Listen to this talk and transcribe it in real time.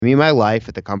I mean, my life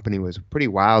at the company was pretty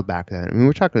wild back then. I mean,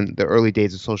 we're talking the early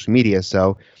days of social media.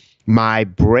 So my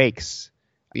breaks,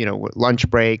 lunch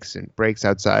breaks and breaks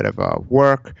outside of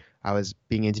work, I was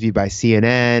being interviewed by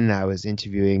CNN. I was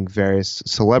interviewing various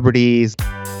celebrities.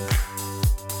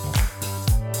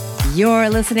 You're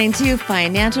listening to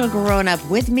Financial Grown Up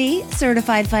with me,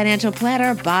 certified financial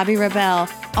planner Bobbi Rebell,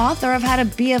 author of How to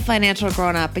Be a Financial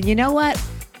Grown Up. And you know what?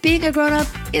 Being a grown up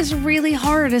is really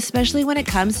hard, especially when it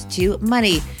comes to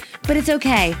money. But it's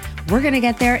okay. We're going to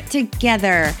get there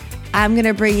together. I'm going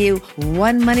to bring you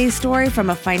one money story from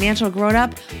a financial grown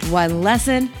up, one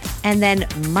lesson, and then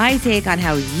my take on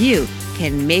how you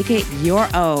can make it your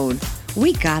own.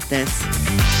 We got this.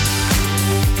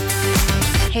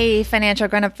 Hey, financial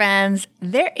grown-up friends.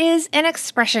 There is an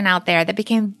expression out there that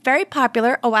became very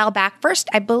popular a while back. First,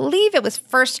 I believe it was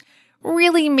first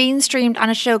really mainstreamed on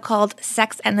a show called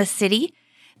Sex and the City.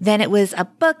 Then it was a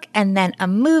book and then a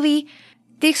movie.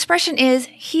 The expression is,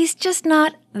 he's just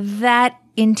not that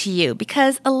into you,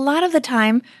 because a lot of the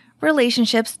time,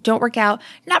 relationships don't work out,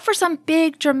 not for some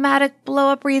big dramatic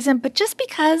blow-up reason, but just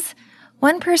because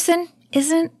one person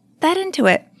isn't that into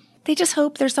it. They just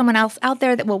hope there's someone else out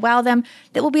there that will wow them,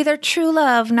 that will be their true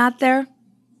love, not their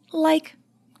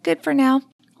good for now,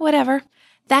 whatever.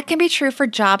 That can be true for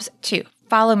jobs too.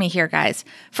 Follow me here, guys.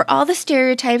 For all the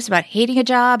stereotypes about hating a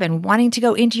job and wanting to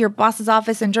go into your boss's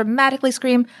office and dramatically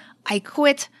scream, "I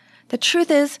quit," the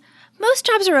truth is, most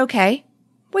jobs are okay.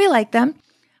 We like them.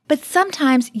 But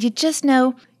sometimes you just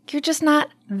know you're just not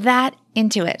that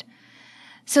into it.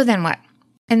 So then what?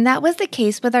 And that was the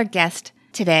case with our guest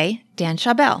today, Dan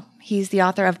Schawbel. He's the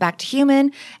author of Back to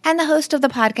Human and the host of the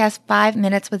podcast 5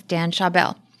 Minutes with Dan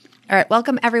Schawbel. All right,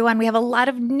 welcome everyone. We have a lot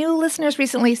of new listeners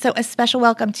recently, so a special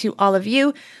welcome to all of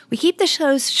you. We keep the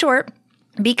shows short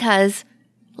because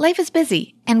life is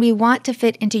busy and we want to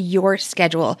fit into your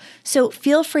schedule. So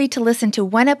feel free to listen to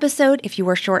one episode if you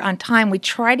were short on time. We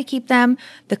try to keep them,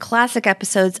 the classic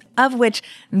episodes, of which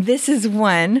this is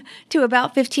one, to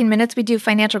about 15 minutes. We do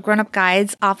financial grown-up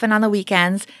guides, often on the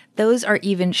weekends. Those are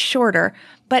even shorter.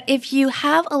 But if you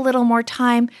have a little more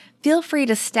time, feel free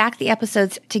to stack the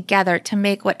episodes together to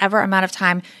make whatever amount of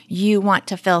time you want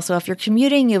to fill. So if you're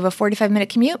commuting, you have a 45-minute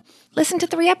commute, listen to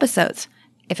 3 episodes.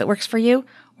 If it works for you,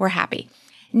 we're happy.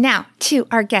 Now to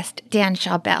our guest, Dan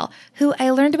Schawbel, who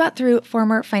I learned about through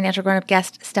former Financial Grown-Up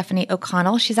guest Stephanie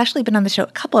O'Connell. She's actually been on the show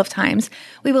a couple of times.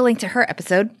 We will link to her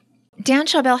episode. Dan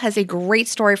Schawbel has a great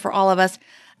story for all of us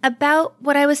about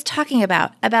what I was talking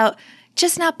about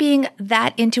just not being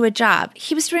that into a job.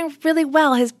 He was doing really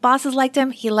well. His bosses liked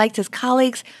him. He liked his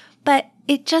colleagues, but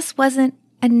it just wasn't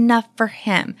enough for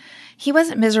him. He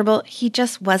wasn't miserable. He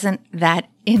just wasn't that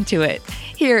into it.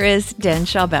 Here is Dan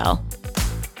Schawbel.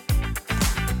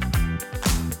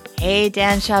 Hey,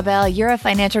 Dan Schawbel, you're a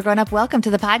financial grown-up. Welcome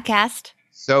to the podcast.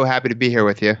 So happy to be here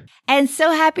with you. And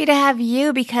so happy to have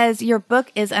you because your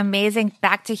book is amazing,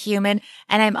 Back to Human.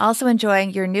 And I'm also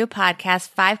enjoying your new podcast,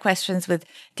 5 Questions with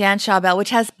Dan Schawbel,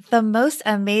 which has the most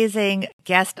amazing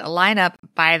guest lineup,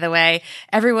 by the way.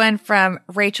 Everyone from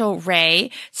Rachel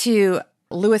Ray to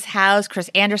Lewis Howes, Chris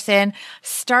Anderson,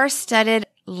 star-studded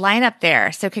lineup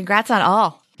there. So congrats on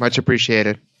all. Much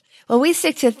appreciated. Well, we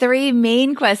stick to 3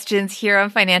 main questions here on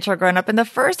Financial Grown Up, and the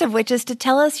first of which is to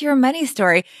tell us your money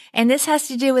story. And this has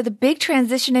to do with a big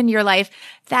transition in your life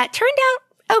that turned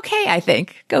out okay, I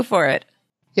think. Go for it.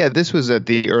 Yeah, this was at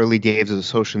the early days of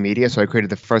social media, so I created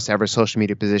the first ever social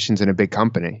media positions in a big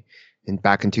company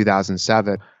back in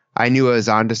 2007. I knew I was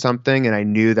onto something, and I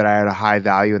knew that I had a high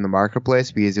value in the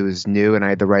marketplace because it was new and I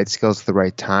had the right skills at the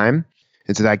right time.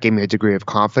 And so that gave me a degree of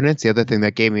confidence. The other thing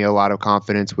that gave me a lot of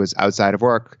confidence was outside of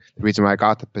work. The reason why I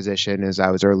got the position is I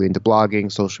was early into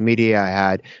blogging, social media. I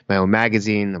had my own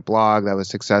magazine, a blog that was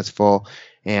successful.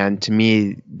 And to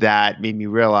me, that made me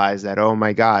realize that, oh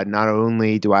my God, not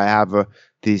only do I have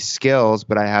these skills,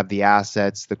 but I have the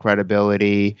assets, the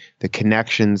credibility, the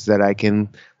connections that I can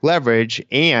leverage.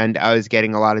 And I was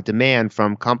getting a lot of demand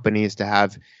from companies to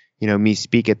have, me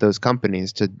speak at those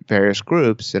companies to various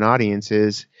groups and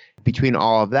audiences. Between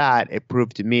all of that, it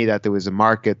proved to me that there was a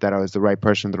market, that I was the right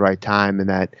person at the right time, and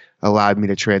that allowed me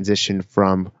to transition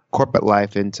from corporate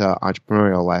life into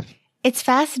entrepreneurial life. It's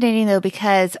fascinating, though,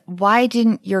 because why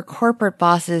didn't your corporate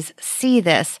bosses see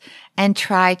this and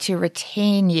try to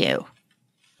retain you?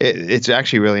 It's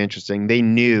actually really interesting. They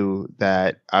knew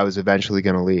that I was eventually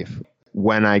going to leave.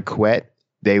 When I quit,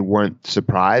 they weren't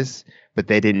surprised, but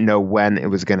they didn't know when it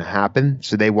was going to happen.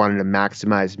 So they wanted to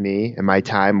maximize me and my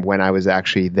time when I was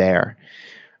actually there.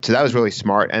 So that was really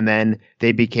smart. And then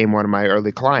they became one of my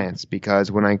early clients because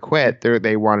when I quit,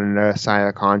 they wanted to sign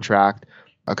a contract,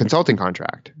 a consulting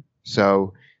contract.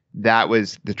 So that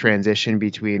was the transition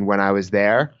between when I was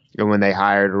there and when they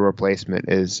hired a replacement.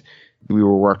 Is we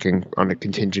were working on a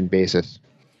contingent basis.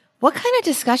 What kind of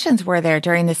discussions were there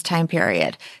during this time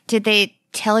period? Did they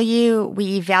tell you,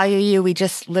 we value you, we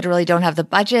just literally don't have the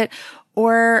budget?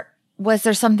 Or was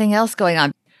there something else going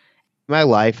on? My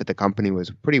life at the company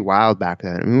was pretty wild back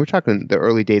then. I mean, we're talking the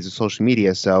early days of social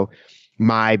media. So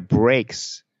my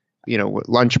breaks,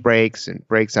 lunch breaks and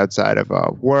breaks outside of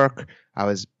work, I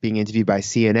was being interviewed by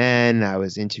CNN. I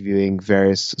was interviewing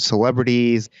various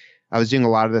celebrities. I was doing a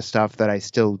lot of the stuff that I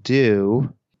still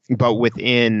do, but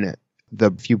within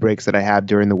the few breaks that I have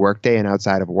during the workday and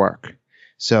outside of work.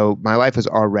 So my life was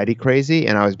already crazy,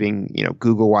 and I was being,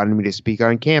 Google wanted me to speak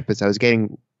on campus. I was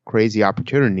getting crazy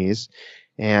opportunities.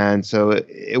 And so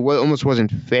it almost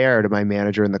wasn't fair to my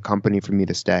manager and the company for me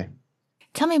to stay.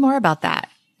 Tell me more about that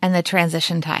and the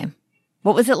transition time.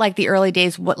 What was it like the early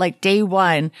days, like day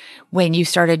one when you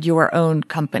started your own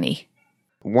company?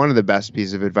 One of the best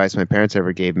pieces of advice my parents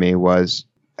ever gave me was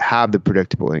have the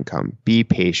predictable income, be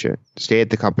patient, stay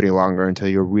at the company longer until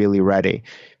you're really ready.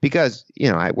 Because,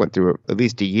 I went through at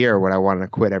least a year when I wanted to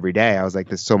quit every day. I was like,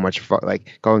 there's so much fun,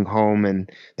 like going home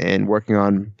and working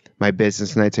on my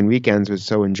business nights and weekends was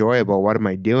so enjoyable. What am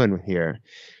I doing here?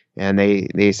 And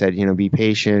they said, be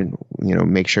patient,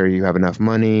 make sure you have enough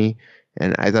money.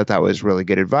 And I thought that was really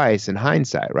good advice in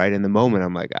hindsight, right? In the moment,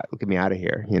 I'm like, get me out of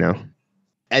here,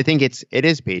 I think it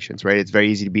is patience, right? It's very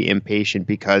easy to be impatient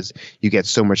because you get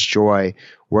so much joy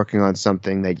working on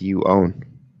something that you own.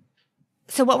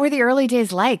 So what were the early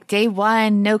days like? Day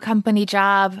one, no company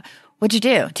job. What'd you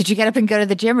do? Did you get up and go to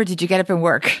the gym, or did you get up and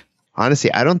work?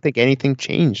 Honestly, I don't think anything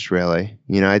changed really.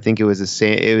 I think it was the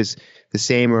same. It was the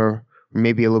same, or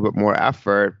maybe a little bit more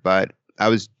effort, but I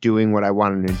was doing what I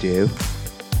wanted to do.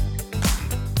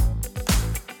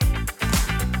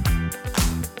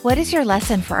 What is your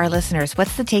lesson for our listeners?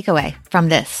 What's the takeaway from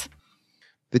this?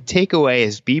 The takeaway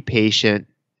is be patient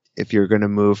if you're going to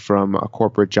move from a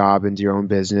corporate job into your own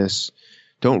business.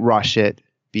 Don't rush it.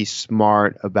 Be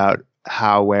smart about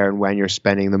how, where, and when you're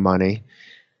spending the money.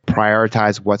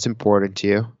 Prioritize what's important to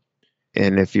you.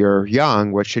 And if you're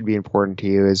young, what should be important to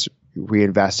you is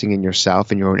reinvesting in yourself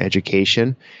and your own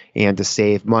education, and to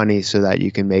save money so that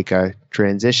you can make a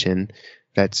transition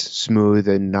that's smooth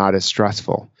and not as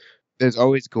stressful. There's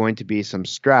always going to be some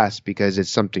stress because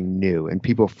it's something new and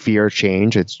people fear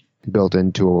change. It's built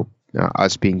into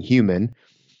us being human.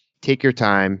 Take your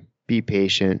time, be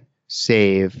patient,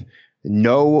 save,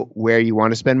 know where you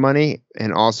want to spend money,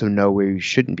 and also know where you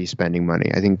shouldn't be spending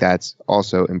money. I think that's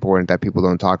also important that people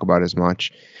don't talk about as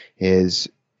much, is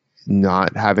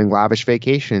not having lavish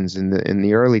vacations in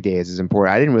the early days is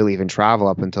important. I didn't really even travel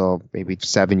up until maybe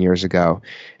 7 years ago.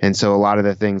 And so a lot of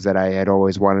the things that I had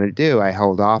always wanted to do, I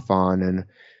held off on,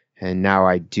 and now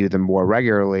I do them more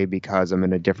regularly because I'm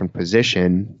in a different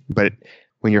position. But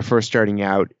when you're first starting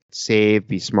out, save,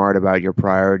 be smart about your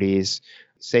priorities,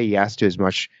 say yes to as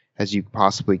much as you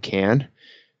possibly can,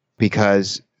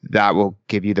 because that will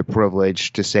give you the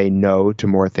privilege to say no to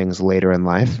more things later in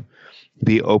life.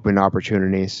 Be open to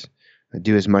opportunities.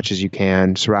 Do as much as you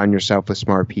can. Surround yourself with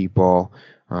smart people.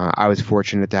 I was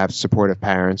fortunate to have supportive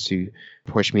parents who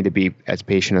pushed me to be as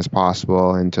patient as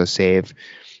possible and to save.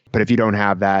 But if you don't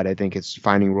have that, I think it's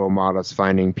finding role models,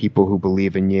 finding people who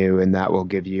believe in you, and that will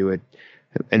give you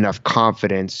enough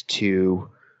confidence to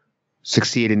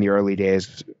succeed in the early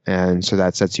days. And so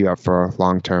that sets you up for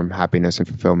long-term happiness and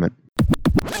fulfillment.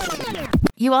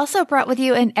 You also brought with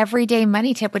you an everyday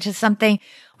money tip, which is something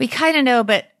we kind of know,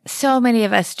 but so many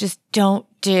of us just don't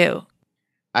do.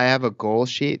 I have a goal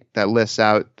sheet that lists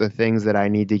out the things that I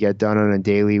need to get done on a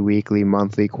daily, weekly,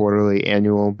 monthly, quarterly,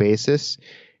 annual basis.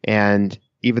 And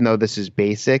even though this is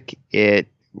basic, it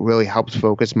really helps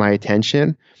focus my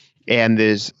attention. And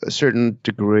there's a certain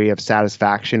degree of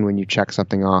satisfaction when you check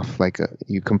something off, like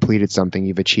you completed something,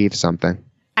 you've achieved something.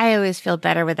 I always feel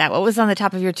better with that. What was on the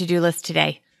top of your to-do list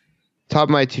today? Top of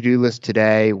my to-do list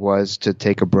today was to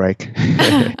take a break.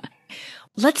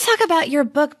 Let's talk about your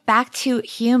book, Back to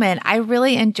Human. I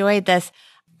really enjoyed this.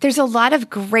 There's a lot of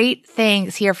great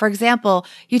things here. For example,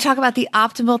 you talk about the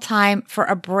optimal time for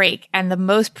a break and the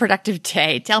most productive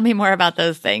day. Tell me more about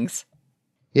those things.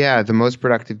 Yeah, the most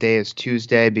productive day is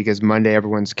Tuesday because Monday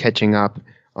everyone's catching up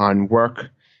on work.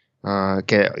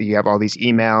 You have all these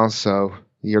emails, so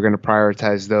you're going to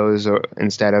prioritize those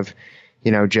instead of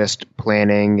just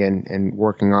planning and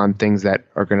working on things that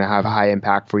are going to have a high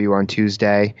impact for you on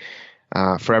Tuesday.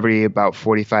 For every about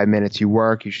 45 minutes you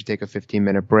work, you should take a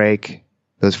 15-minute break.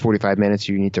 Those 45 minutes,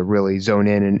 you need to really zone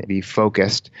in and be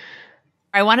focused.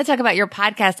 I want to talk about your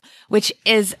podcast, which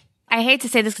is I hate to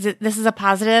say this because this is a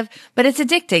positive, but it's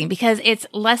addicting because it's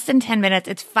less than 10 minutes.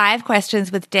 It's 5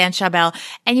 questions with Dan Schawbel,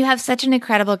 and you have such an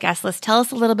incredible guest list. Tell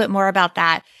us a little bit more about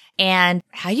that and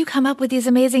how you come up with these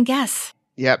amazing guests.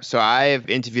 Yep. So I've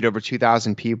interviewed over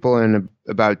 2,000 people in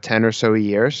about 10 or so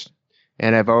years,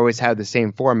 and I've always had the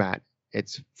same format.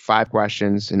 It's 5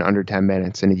 questions in under 10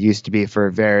 minutes, and it used to be for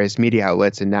various media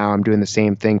outlets, and now I'm doing the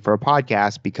same thing for a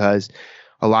podcast because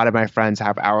a lot of my friends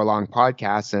have hour-long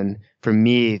podcasts, and for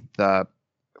me, the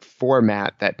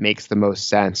format that makes the most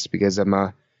sense, because I'm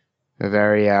a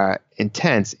very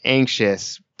intense,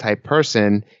 anxious type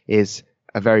person, is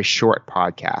a very short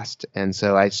podcast. And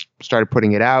so I started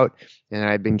putting it out, and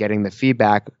I've been getting the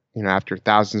feedback, after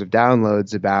thousands of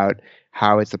downloads about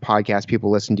how it's the podcast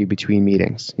people listen to between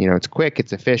meetings. It's quick,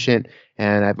 it's efficient,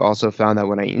 and I've also found that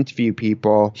when I interview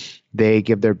people, they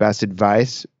give their best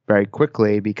advice very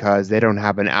quickly because they don't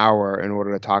have an hour in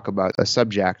order to talk about a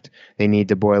subject. They need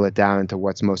to boil it down to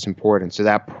what's most important. So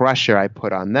that pressure I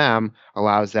put on them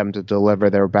allows them to deliver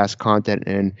their best content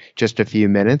in just a few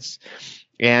minutes.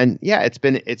 And yeah, it's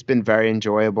been very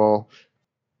enjoyable.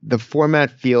 The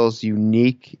format feels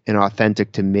unique and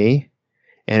authentic to me.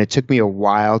 And it took me a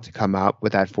while to come up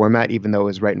with that format, even though it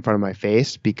was right in front of my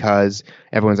face, because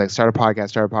everyone's like, start a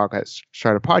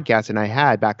podcast. And I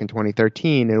had back in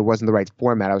 2013, and it wasn't the right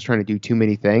format. I was trying to do too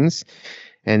many things.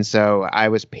 And so I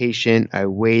was patient. I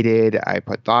waited. I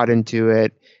put thought into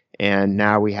it. And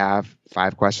now we have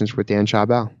 5 questions with Dan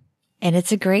Schawbel. And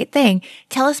it's a great thing.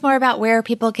 Tell us more about where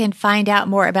people can find out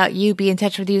more about you, be in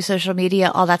touch with you, social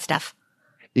media, all that stuff.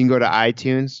 You can go to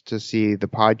iTunes to see the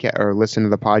podcast or listen to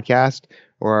the podcast,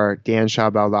 or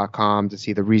danschawbel.com to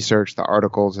see the research, the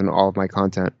articles, and all of my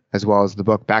content, as well as the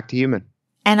book Back to Human.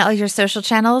 And all your social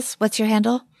channels, what's your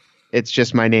handle? It's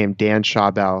just my name, Dan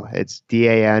Schawbel. It's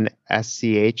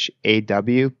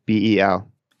DANSCHAWBEL.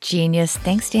 Genius.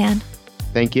 Thanks, Dan.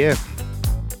 Thank you.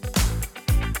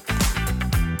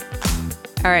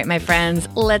 All right, my friends,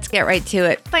 let's get right to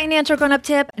it. Financial grown-up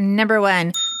tip number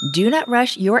 1, do not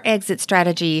rush your exit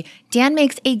strategy. Dan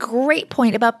makes a great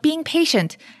point about being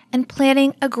patient and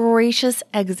planning a gracious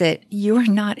exit. You are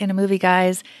not in a movie,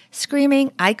 guys.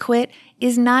 Screaming, "I quit,"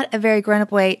 is not a very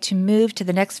grown-up way to move to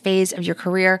the next phase of your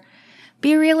career.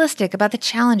 Be realistic about the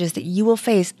challenges that you will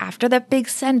face after that big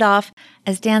send-off.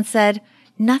 As Dan said,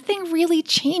 nothing really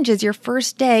changes your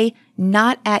first day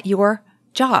not at your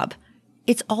job.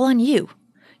 It's all on you.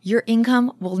 Your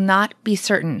income will not be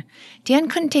certain. Dan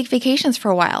couldn't take vacations for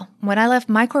a while. When I left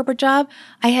my corporate job,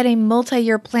 I had a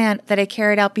multi-year plan that I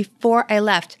carried out before I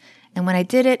left. And when I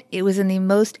did it, it was in the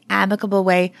most amicable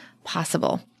way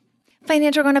possible.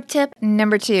 Financial grown-up tip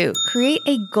number 2, create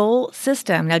a goal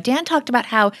system. Now, Dan talked about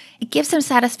how it gives him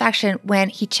satisfaction when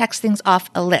he checks things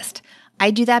off a list. I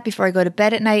do that before I go to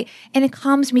bed at night, and it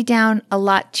calms me down a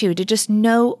lot too, to just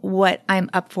know what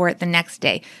I'm up for the next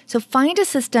day. So find a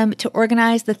system to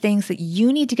organize the things that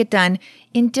you need to get done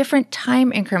in different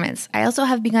time increments. I also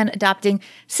have begun adopting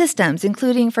systems,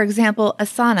 including, for example,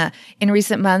 Asana in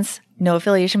recent months. No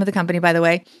affiliation with the company, by the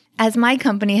way, as my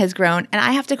company has grown and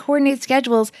I have to coordinate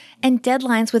schedules and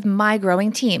deadlines with my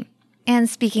growing team. And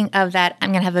speaking of that,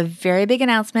 I'm going to have a very big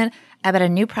announcement about a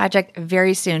new project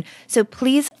very soon. So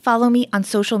please follow me on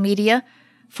social media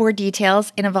for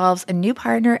details. It involves a new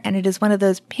partner, and it is one of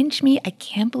those pinch me, I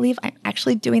can't believe I'm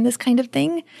actually doing this kind of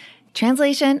thing.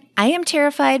 Translation, I am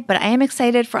terrified, but I am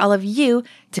excited for all of you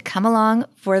to come along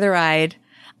for the ride.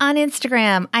 On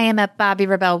Instagram, I am at Bobbi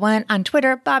Rebell1. On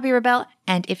Twitter, Bobbi Rebell.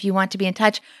 And if you want to be in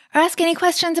touch or ask any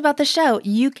questions about the show,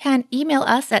 you can email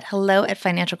us at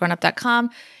hello@financialgrownup.com.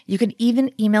 You can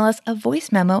even email us a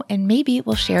voice memo, and maybe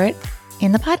we'll share it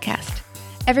in the podcast.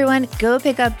 Everyone, go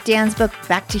pick up Dan's book,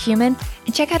 Back to Human,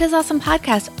 and check out his awesome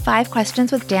podcast, 5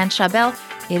 Questions with Dan Schawbel.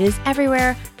 It is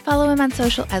everywhere. Follow him on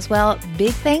social as well.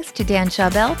 Big thanks to Dan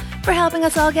Schawbel for helping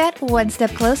us all get one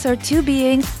step closer to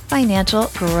being financial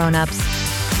grown-ups.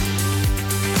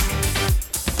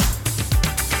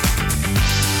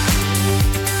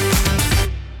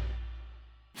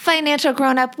 Financial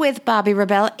Grown Up with Bobbi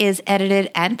Rebell is edited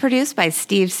and produced by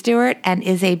Steve Stewart and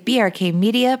is a BRK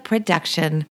Media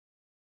production.